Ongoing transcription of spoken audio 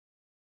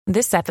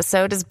This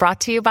episode is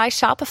brought to you by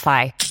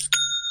Shopify.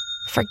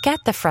 Forget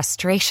the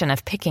frustration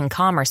of picking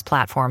commerce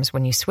platforms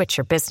when you switch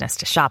your business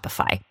to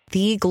Shopify,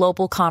 the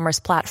global commerce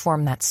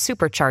platform that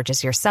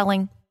supercharges your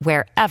selling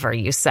wherever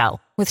you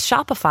sell. With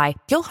Shopify,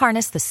 you'll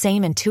harness the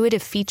same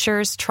intuitive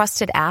features,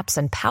 trusted apps,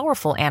 and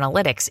powerful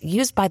analytics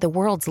used by the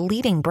world's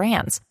leading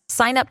brands.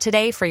 Sign up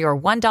today for your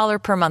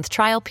 $1 per month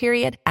trial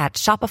period at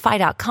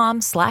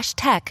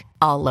shopify.com/tech,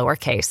 all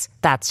lowercase.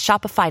 That's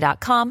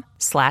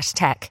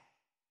shopify.com/tech.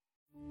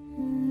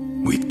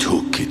 We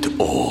took it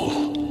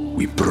all.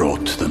 We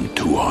brought them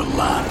to our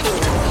land.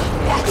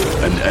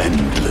 An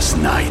endless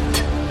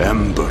night,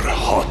 ember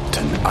hot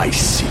and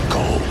icy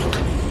cold.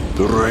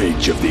 The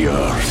rage of the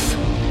earth.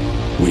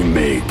 We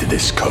made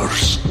this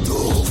curse.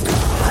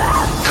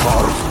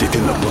 Carved it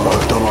in the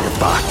blood on our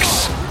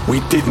backs. We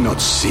did not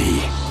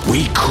see.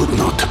 We could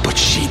not, but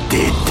she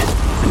did.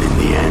 And in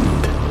the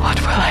end... What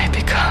will I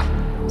become?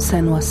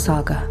 Senua's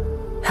Saga.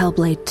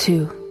 Hellblade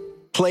 2.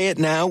 Play it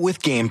now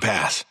with Game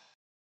Pass.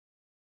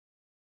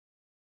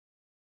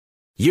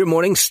 Your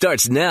morning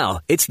starts now.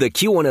 It's the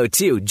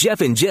Q102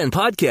 Jeff and Jen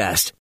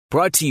podcast.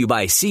 Brought to you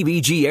by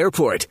CBG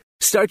Airport.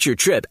 Start your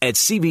trip at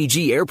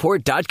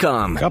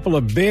CBGAirport.com. Couple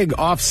of big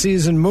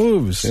off-season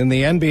moves in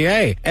the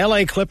NBA.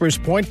 LA Clippers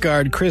point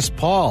guard Chris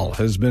Paul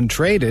has been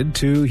traded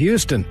to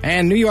Houston.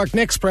 And New York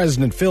Knicks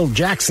president Phil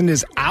Jackson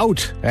is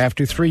out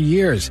after 3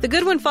 years. The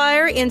Goodwin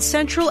Fire in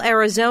central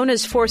Arizona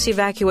has forced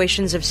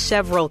evacuations of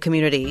several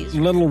communities.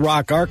 Little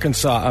Rock,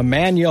 Arkansas, a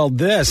man yelled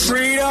this.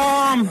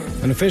 Freedom!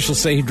 And officials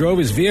say he drove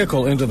his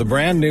vehicle into the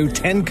brand new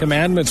Ten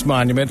Commandments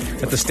monument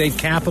at the state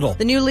capitol.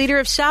 The new leader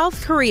of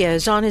South Korea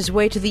is on his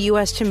way to the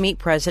U.S. to meet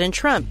President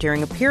Trump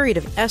during a period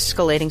of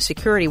escalating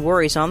security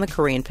worries on the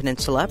Korean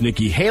peninsula.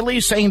 Nikki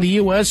Haley saying the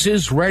U.S.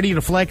 is ready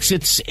to flex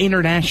its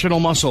international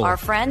muscle. Our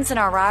friends and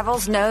our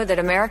rivals know that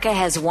America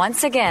has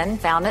once again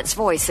found its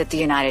voice at the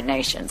United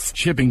Nations.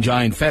 Shipping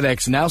giant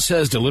FedEx now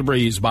says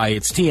deliveries by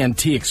its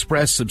TNT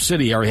Express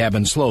subsidiary have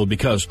been slowed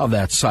because of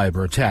that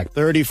cyber attack.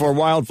 34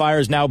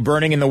 wildfires now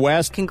burning in the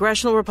West.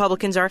 Congressional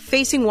Republicans are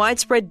facing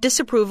widespread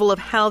disapproval of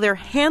how they're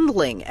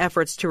handling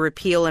efforts to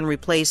repeal and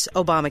replace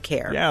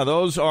Obamacare. Yeah,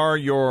 those are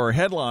your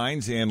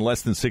headlines in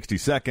less than 60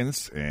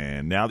 seconds.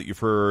 And now that you've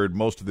heard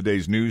most of the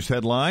day's news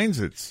headlines,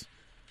 it's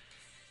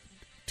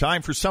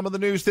time for some of the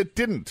news that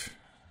didn't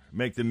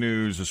make the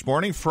news this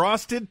morning.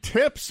 Frosted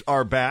Tips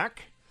are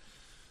back.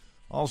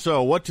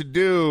 Also, what to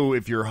do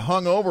if you're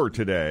hungover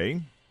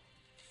today.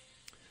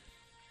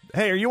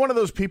 Hey, are you one of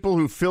those people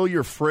who fill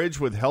your fridge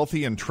with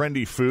healthy and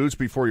trendy foods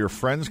before your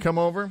friends come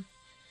over?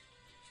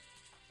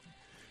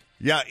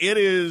 Yeah, it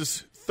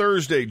is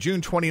Thursday,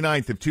 June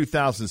 29th of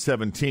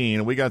 2017,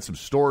 and we got some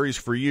stories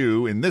for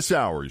you in this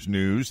hour's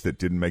news that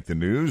didn't make the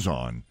news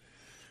on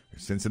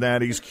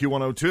Cincinnati's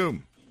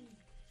Q102.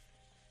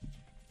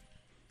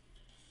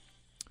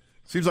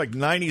 Seems like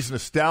 90s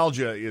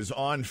nostalgia is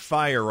on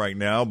fire right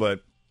now,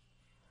 but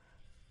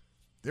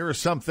there are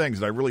some things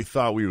that I really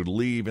thought we would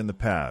leave in the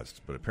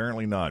past, but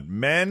apparently not.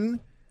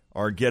 Men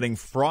are getting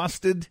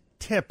frosted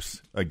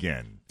tips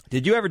again.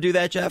 Did you ever do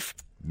that, Jeff?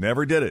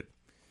 Never did it.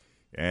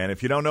 And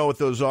if you don't know what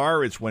those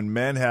are, it's when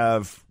men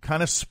have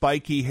kind of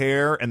spiky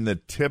hair and the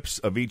tips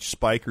of each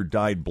spike are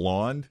dyed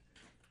blonde.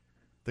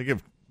 Think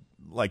of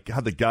like how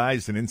the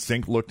guys in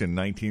NSYNC looked in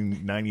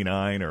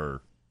 1999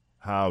 or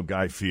how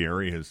Guy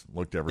Fieri has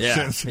looked ever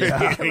since.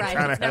 Yeah. He right.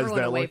 kind of It's never has went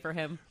that away look. for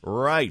him.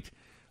 Right.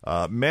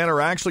 Men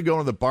are actually going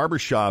to the barber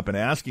shop and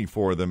asking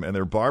for them, and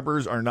their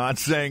barbers are not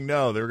saying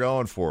no. They're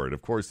going for it.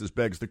 Of course, this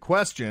begs the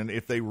question,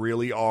 if they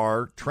really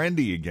are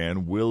trendy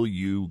again, will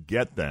you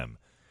get them?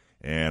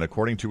 And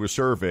according to a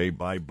survey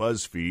by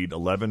BuzzFeed,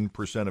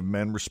 11% of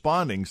men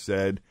responding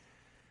said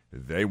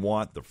they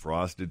want the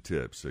frosted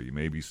tips. So you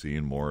may be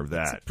seeing more of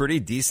that. It's a pretty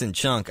decent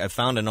chunk. I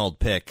found an old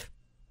pic.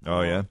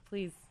 Oh, yeah?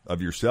 Please.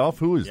 Of yourself?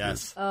 Who is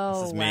this? Oh,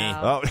 this is me.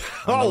 wow.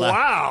 Oh,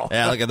 wow.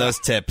 Yeah, look at those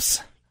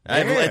tips.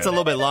 Yeah. It's a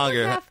little bit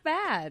longer. Half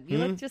bad. You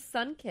look just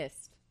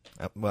sun-kissed.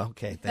 Well,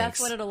 okay, thanks. That's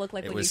what it'll look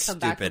like when you come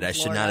back from It was stupid. Florida. I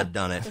should not have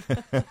done it.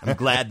 I'm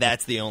glad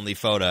that's the only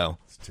photo.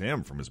 It's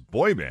Tim from his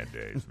boy band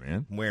days,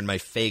 man. I'm wearing my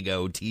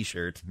Faygo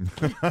T-shirt.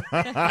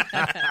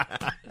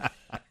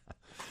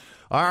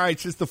 All right,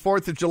 since the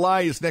 4th of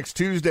July is next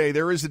Tuesday,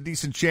 there is a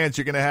decent chance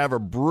you're going to have a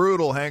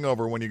brutal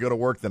hangover when you go to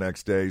work the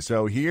next day.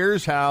 So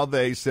here's how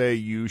they say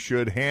you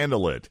should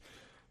handle it.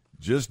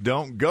 Just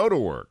don't go to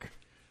work.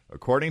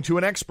 According to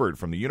an expert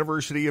from the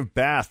University of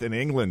Bath in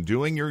England,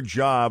 doing your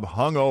job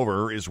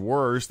hungover is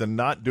worse than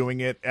not doing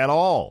it at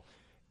all.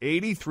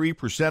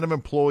 83% of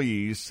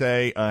employees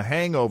say a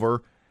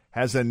hangover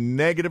has a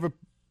negative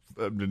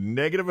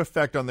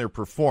effect on their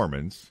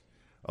performance.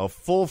 A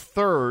full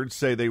third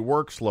say they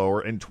work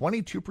slower, and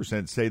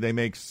 22% say they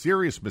make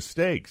serious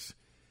mistakes.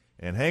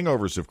 And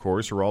hangovers, of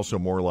course, are also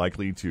more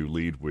likely to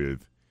lead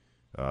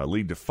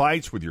to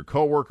fights with your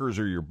coworkers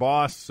or your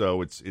boss.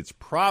 So it's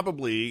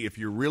probably, if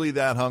you're really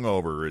that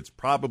hungover, it's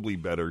probably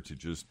better to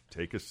just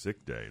take a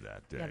sick day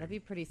that day. Yeah, that'd be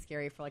pretty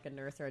scary for like a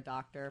nurse or a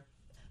doctor.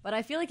 But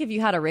I feel like if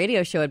you had a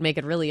radio show, it'd make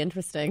it really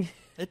interesting.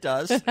 It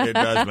does. It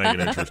does make it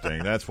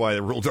interesting. That's why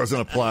the rule doesn't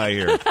apply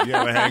here. If you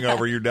have a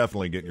hangover, you're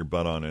definitely getting your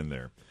butt on in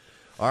there.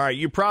 All right,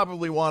 you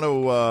probably want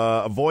to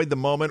avoid the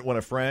moment when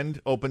a friend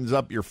opens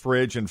up your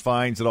fridge and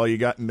finds that all you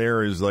got in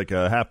there is like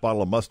a half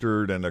bottle of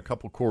mustard and a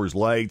couple Coors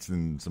Lights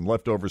and some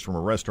leftovers from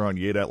a restaurant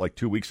you ate at like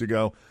 2 weeks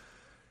ago.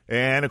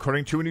 And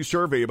according to a new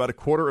survey, about a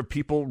quarter of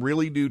people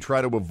really do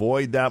try to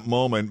avoid that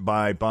moment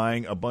by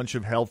buying a bunch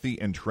of healthy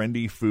and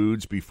trendy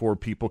foods before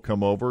people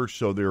come over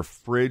so their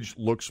fridge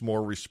looks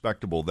more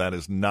respectable. That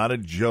is not a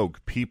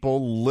joke.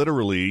 People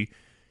literally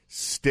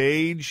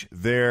stage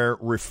their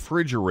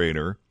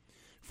refrigerator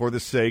for the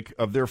sake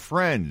of their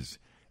friends.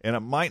 And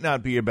it might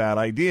not be a bad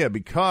idea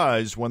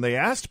because when they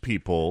asked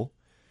people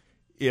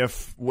when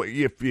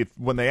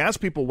they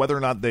asked people whether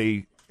or not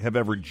they have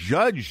ever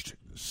judged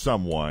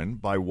someone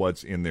by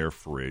what's in their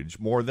fridge,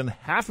 more than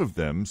half of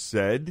them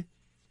said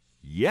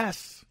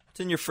yes.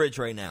 What's in your fridge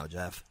right now,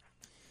 Jeff?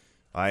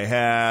 I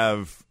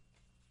have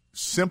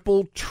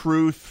Simple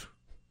Truth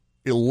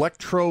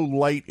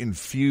electrolyte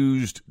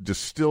infused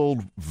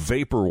distilled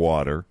vapor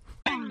water.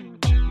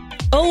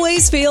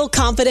 Always feel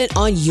confident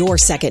on your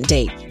second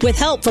date. With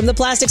help from the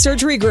Plastic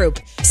Surgery Group.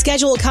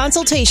 Schedule a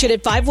consultation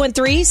at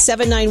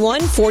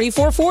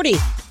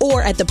 513-791-4440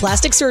 or at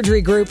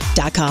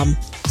theplasticsurgerygroup.com.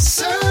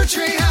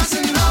 Surgery has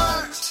an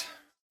art.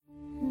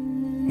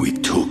 We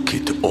took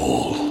it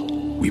all.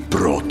 We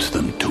brought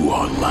them to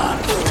our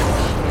land.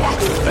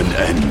 An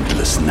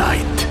endless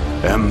night,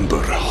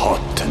 ember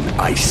hot and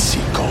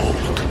icy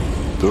cold.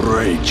 The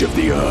rage of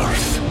the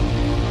earth.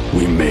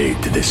 We made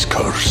this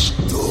curse.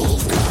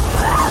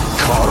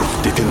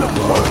 Carved it in the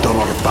blood on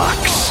our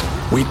backs.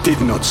 We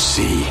did not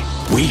see.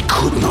 We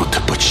could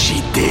not, but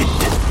she did.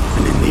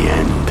 And in the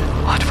end,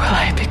 what will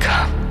I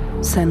become?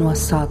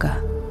 Senua's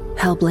Saga.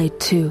 Hellblade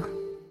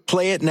 2.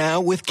 Play it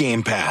now with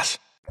Game Pass.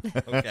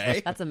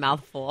 Okay. That's a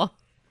mouthful.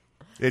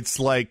 It's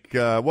like,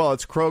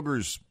 it's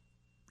Kroger's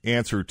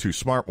answer to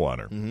Smart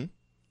Water. Mm-hmm.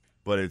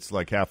 But it's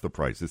like half the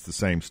price. It's the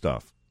same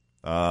stuff.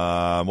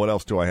 What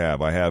else do I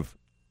have? I have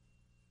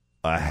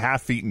a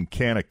half-eaten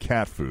can of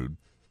cat food.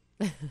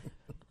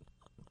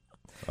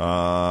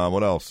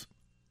 What else?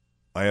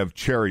 I have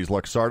cherries,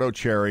 Luxardo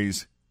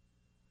cherries,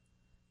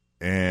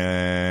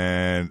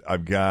 and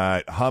I've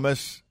got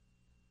hummus,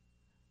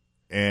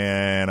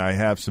 and I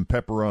have some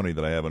pepperoni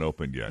that I haven't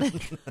opened yet. Oh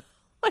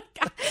my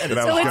God.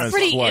 So it's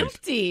pretty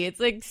empty. It's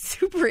like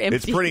super empty.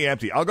 It's pretty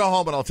empty. I'll go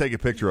home and I'll take a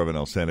picture of it and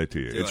I'll send it to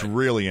you. It's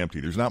really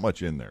empty. There's not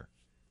much in there.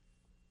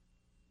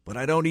 But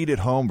I don't eat at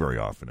home very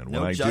often, and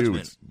when I do,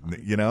 it's,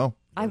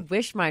 I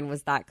wish mine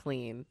was that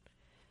clean.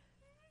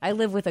 I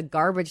live with a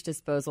garbage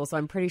disposal, so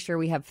I'm pretty sure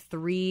we have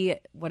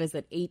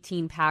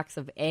 18 packs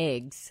of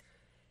eggs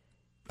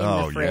in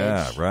the fridge.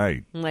 Yeah,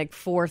 right. And like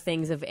 4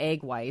 things of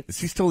egg whites. Is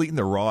he still eating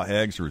the raw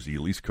eggs, or is he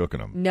at least cooking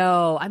them?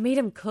 No, I made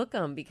him cook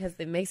them because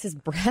it makes his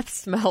breath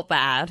smell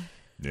bad.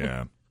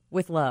 Yeah.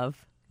 With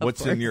love.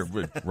 What's in your...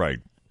 Right.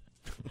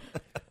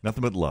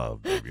 Nothing but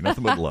love, baby.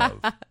 Nothing but love.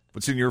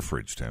 What's in your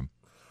fridge, Tim?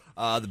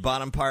 The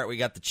bottom part, we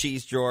got the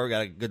cheese drawer. We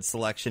got a good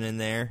selection in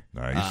there.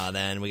 Nice.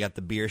 Then we got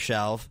the beer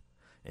shelf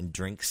and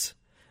drinks.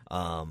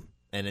 And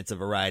it's a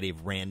variety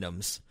of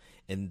randoms.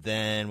 And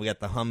then we got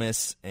the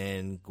hummus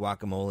and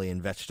guacamole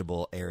and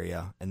vegetable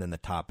area. And then the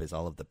top is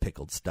all of the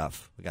pickled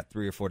stuff. We got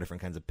 3 or 4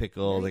 different kinds of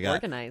pickles. Very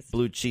organized.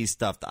 Blue cheese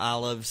stuffed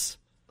olives.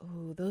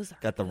 Oh, those are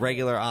Got the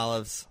regular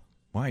olives.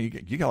 Wow, you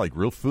got like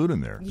real food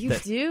in there. You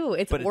do.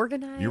 It's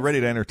organized. You're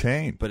ready to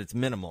entertain. But it's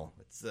minimal.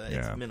 It's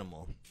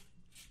minimal.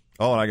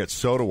 Oh, and I got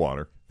soda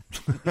water.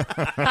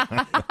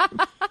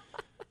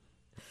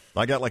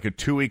 I got like a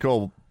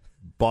 2-week-old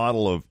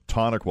bottle of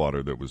tonic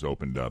water that was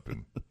opened up,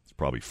 and it's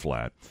probably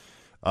flat.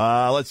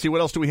 Let's see,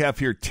 what else do we have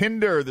here?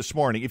 Tinder this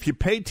morning. If you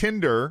pay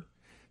Tinder,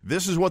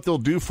 this is what they'll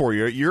do for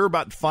you. You're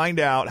about to find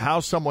out how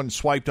someone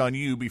swiped on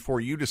you before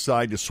you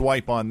decide to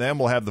swipe on them.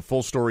 We'll have the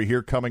full story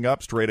here coming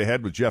up straight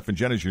ahead with Jeff and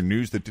Jen as your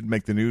news that didn't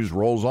make the news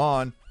rolls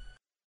on.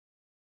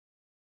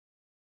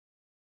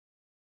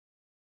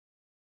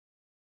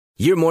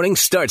 Your morning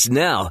starts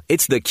now.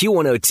 It's the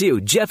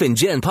Q102 Jeff and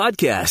Jen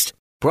podcast.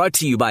 Brought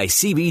to you by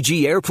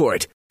CBG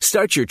Airport.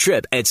 Start your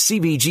trip at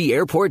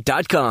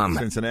CBGAirport.com.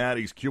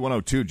 Cincinnati's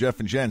Q102, Jeff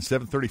and Jen,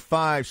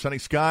 7:35. Sunny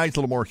skies, a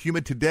little more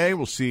humid today.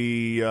 We'll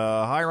see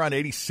high around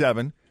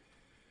 87.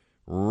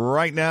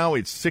 Right now,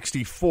 it's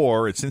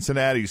 64 at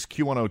Cincinnati's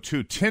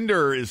Q102.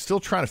 Tinder is still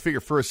trying to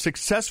figure, for as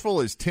successful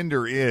as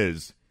Tinder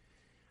is,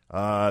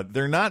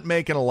 they're not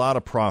making a lot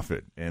of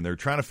profit, and they're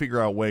trying to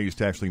figure out ways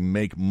to actually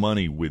make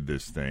money with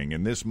this thing,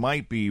 and this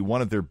might be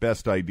one of their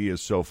best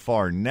ideas so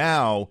far.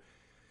 Now,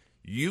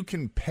 you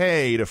can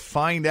pay to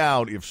find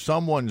out if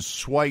someone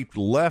swiped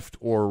left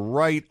or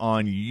right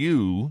on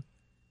you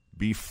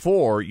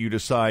before you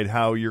decide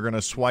how you're going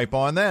to swipe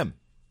on them.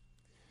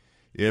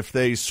 If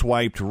they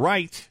swiped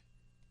right,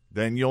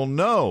 then you'll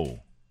know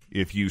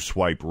if you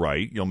swipe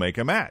right, you'll make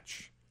a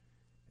match.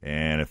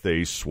 And if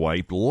they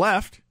swipe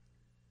left,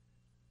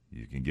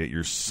 you can get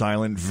your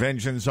silent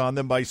vengeance on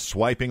them by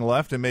swiping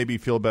left and maybe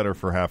feel better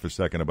for half a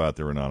second about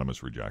their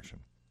anonymous rejection.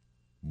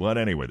 But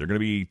anyway, they're going to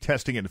be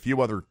testing it in a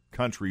few other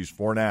countries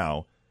for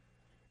now,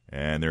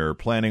 and they're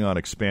planning on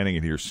expanding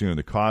it here soon.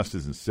 The cost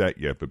isn't set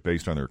yet, but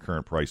based on their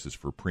current prices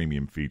for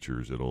premium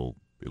features, it'll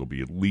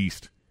be at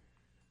least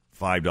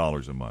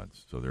 $5 a month.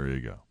 So there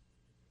you go.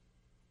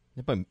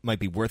 It might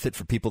be worth it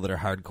for people that are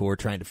hardcore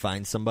trying to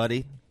find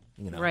somebody.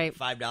 Right.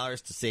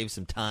 $5 to save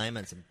some time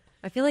and some.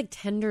 I feel like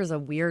Tinder's a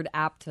weird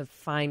app to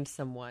find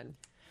someone.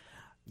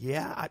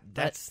 Yeah,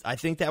 I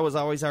think that was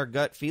always our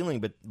gut feeling,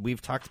 but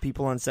we've talked to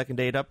people on Second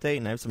Date Update,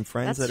 and I have some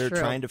friends that are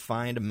trying to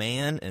find a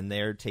man, and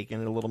they're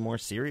taking it a little more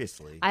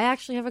seriously. I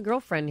actually have a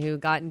girlfriend who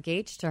got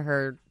engaged to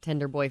her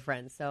Tinder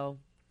boyfriend, so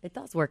it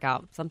does work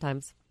out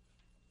sometimes.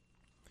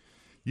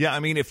 Yeah, I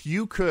mean, if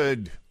you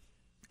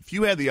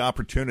had the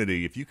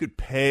opportunity, if you could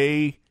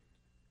pay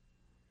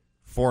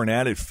for an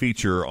added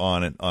feature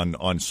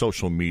on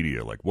social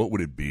media, like what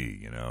would it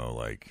be?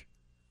 Like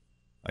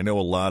I know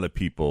a lot of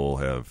people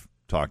have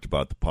talked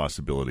about the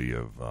possibility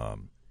of,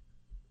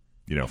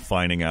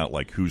 finding out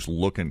like who's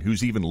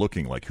even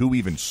looking, like who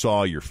even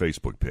saw your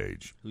Facebook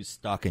page, who's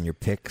stalking your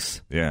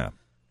pics. Yeah,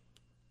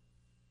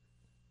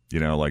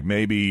 like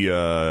maybe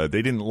they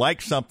didn't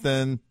like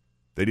something,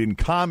 they didn't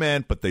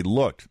comment, but they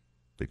looked,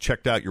 they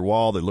checked out your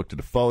wall, they looked at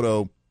a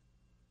photo.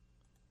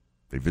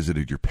 They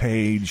visited your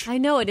page. I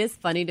know it is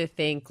funny to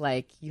think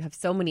like you have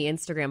so many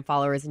Instagram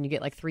followers and you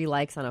get like 3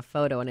 likes on a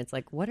photo and it's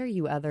like, what are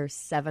you other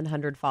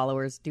 700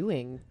 followers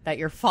doing that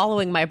you're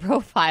following my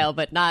profile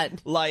but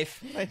not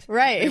life?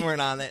 Right. They weren't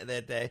on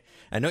that day.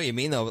 I know what you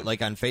mean though.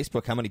 Like on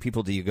Facebook, how many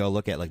people do you go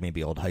look at? Like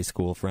maybe old high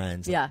school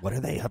friends. Yeah. Like, what are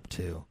they up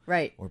to?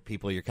 Right. Or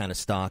people you're kind of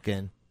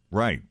stalking.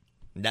 Right.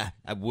 Nah,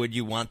 would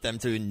you want them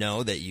to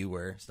know that you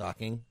were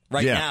stalking?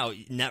 Right now,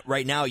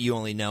 you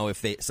only know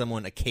if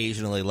someone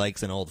occasionally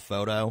likes an old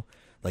photo.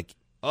 Like,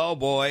 oh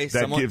boy,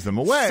 that gives them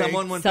away.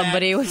 Someone went back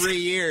 3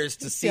 years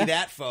to see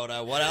that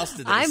photo. What else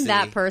did they see? I'm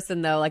that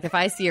person though. Like if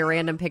I see a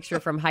random picture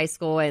from high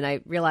school and I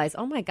realize,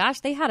 oh my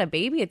gosh, they had a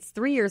baby. It's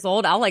 3 years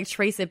old. I'll like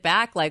trace it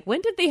back. Like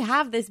when did they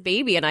have this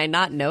baby? And I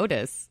not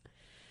notice.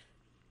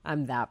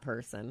 I'm that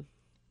person.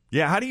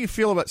 Yeah. How do you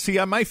feel about?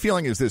 See, my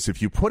feeling is this: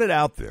 if you put it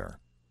out there,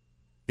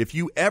 if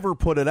you ever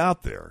put it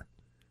out there,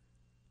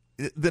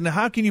 then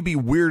how can you be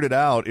weirded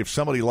out if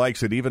somebody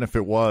likes it, even if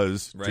it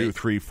was 2,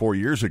 3, 4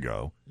 years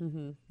ago?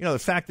 Mm-hmm. The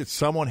fact that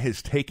someone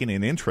has taken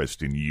an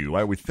interest in you,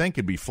 I would think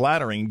it'd be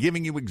flattering,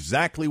 giving you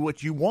exactly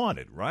what you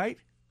wanted, right?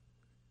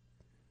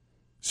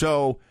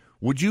 So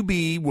would you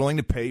be willing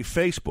to pay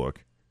Facebook,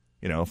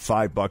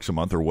 $5 a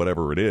month or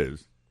whatever it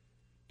is,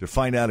 to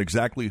find out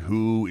exactly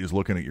who is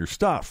looking at your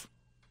stuff?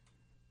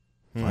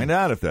 Find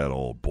out if that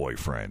old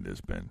boyfriend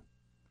has been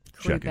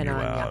checking you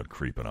out,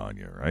 creeping on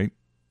you, right?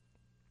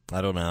 I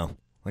don't know.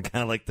 I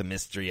kind of like the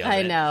mystery of it.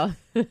 I know.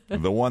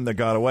 The one that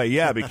got away.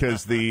 Yeah,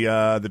 because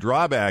the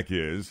drawback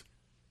is,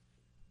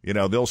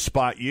 they'll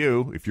spot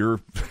you if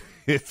you're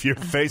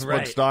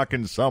Facebook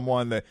stalking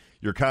someone that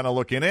you're kind of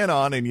looking in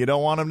on and you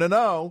don't want them to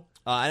know.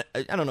 I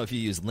don't know if you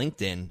use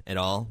LinkedIn at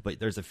all,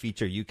 but there's a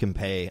feature you can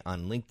pay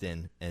on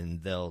LinkedIn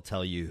and they'll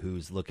tell you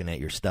who's looking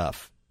at your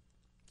stuff.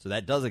 So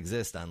that does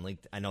exist on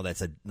LinkedIn. I know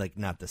that's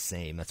not the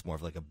same. That's more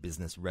of like a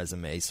business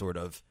resume sort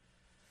of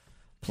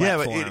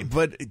platform.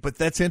 Yeah, but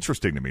that's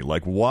interesting to me.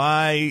 Like,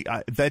 why?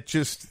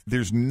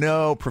 There's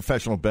no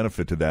professional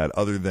benefit to that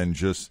other than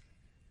just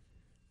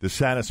the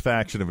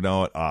satisfaction of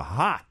knowing,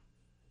 aha,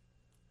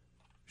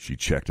 she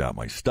checked out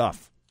my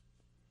stuff.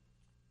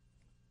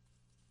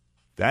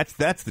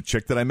 That's the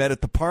chick that I met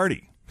at the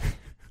party.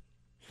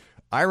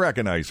 I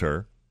recognize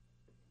her,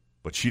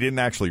 but she didn't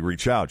actually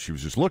reach out. She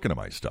was just looking at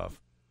my stuff.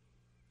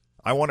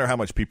 I wonder how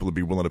much people would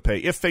be willing to pay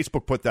if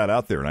Facebook put that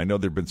out there. And I know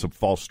there have been some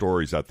false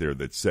stories out there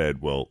that said,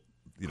 well,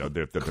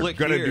 that they're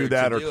going to do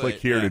that or click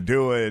here to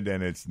do it,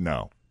 and it's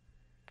no.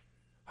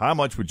 How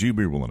much would you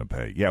be willing to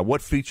pay? Yeah,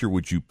 what feature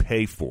would you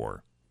pay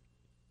for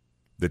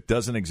that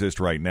doesn't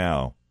exist right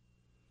now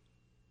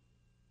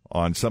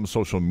on some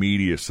social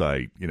media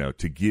site,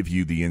 to give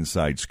you the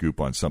inside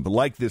scoop on something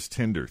like this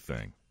Tinder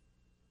thing,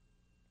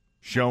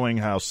 showing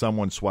how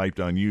someone swiped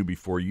on you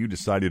before you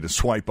decided to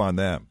swipe on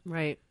them?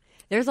 Right.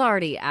 There's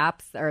already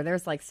apps or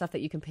there's like stuff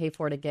that you can pay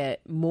for to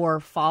get more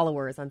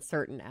followers on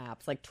certain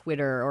apps like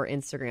Twitter or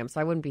Instagram.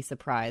 So I wouldn't be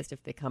surprised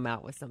if they come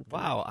out with something.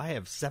 Wow, I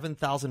have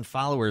 7,000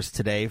 followers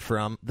today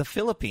from the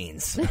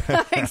Philippines.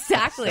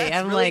 Exactly. That's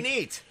I'm really like,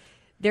 neat.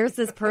 There's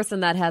this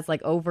person that has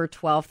like over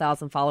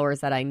 12,000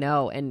 followers that I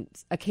know. And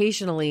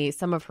occasionally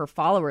some of her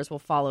followers will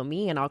follow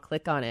me and I'll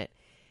click on it.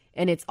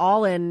 And it's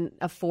all in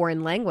a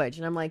foreign language.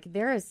 And I'm like,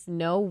 there is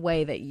no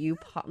way that you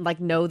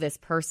know this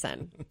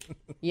person.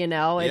 It's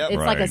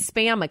like a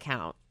spam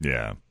account.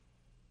 Yeah.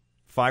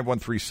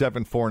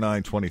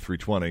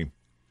 513-749-2320.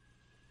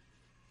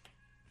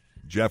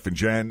 Jeff and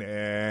Jen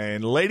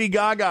and Lady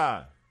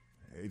Gaga.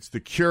 It's The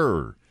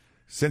Cure.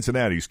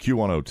 Cincinnati's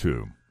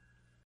Q102.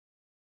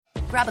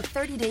 Grab a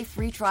 30-day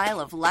free trial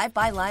of Live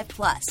by Live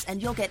Plus,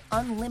 and you'll get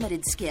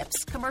unlimited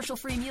skips,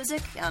 commercial-free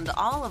music, and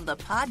all of the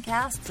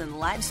podcasts and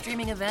live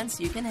streaming events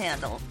you can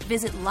handle.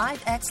 Visit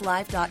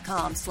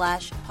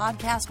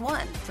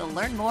livexlive.com/podcast1 to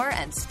learn more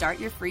and start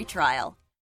your free trial.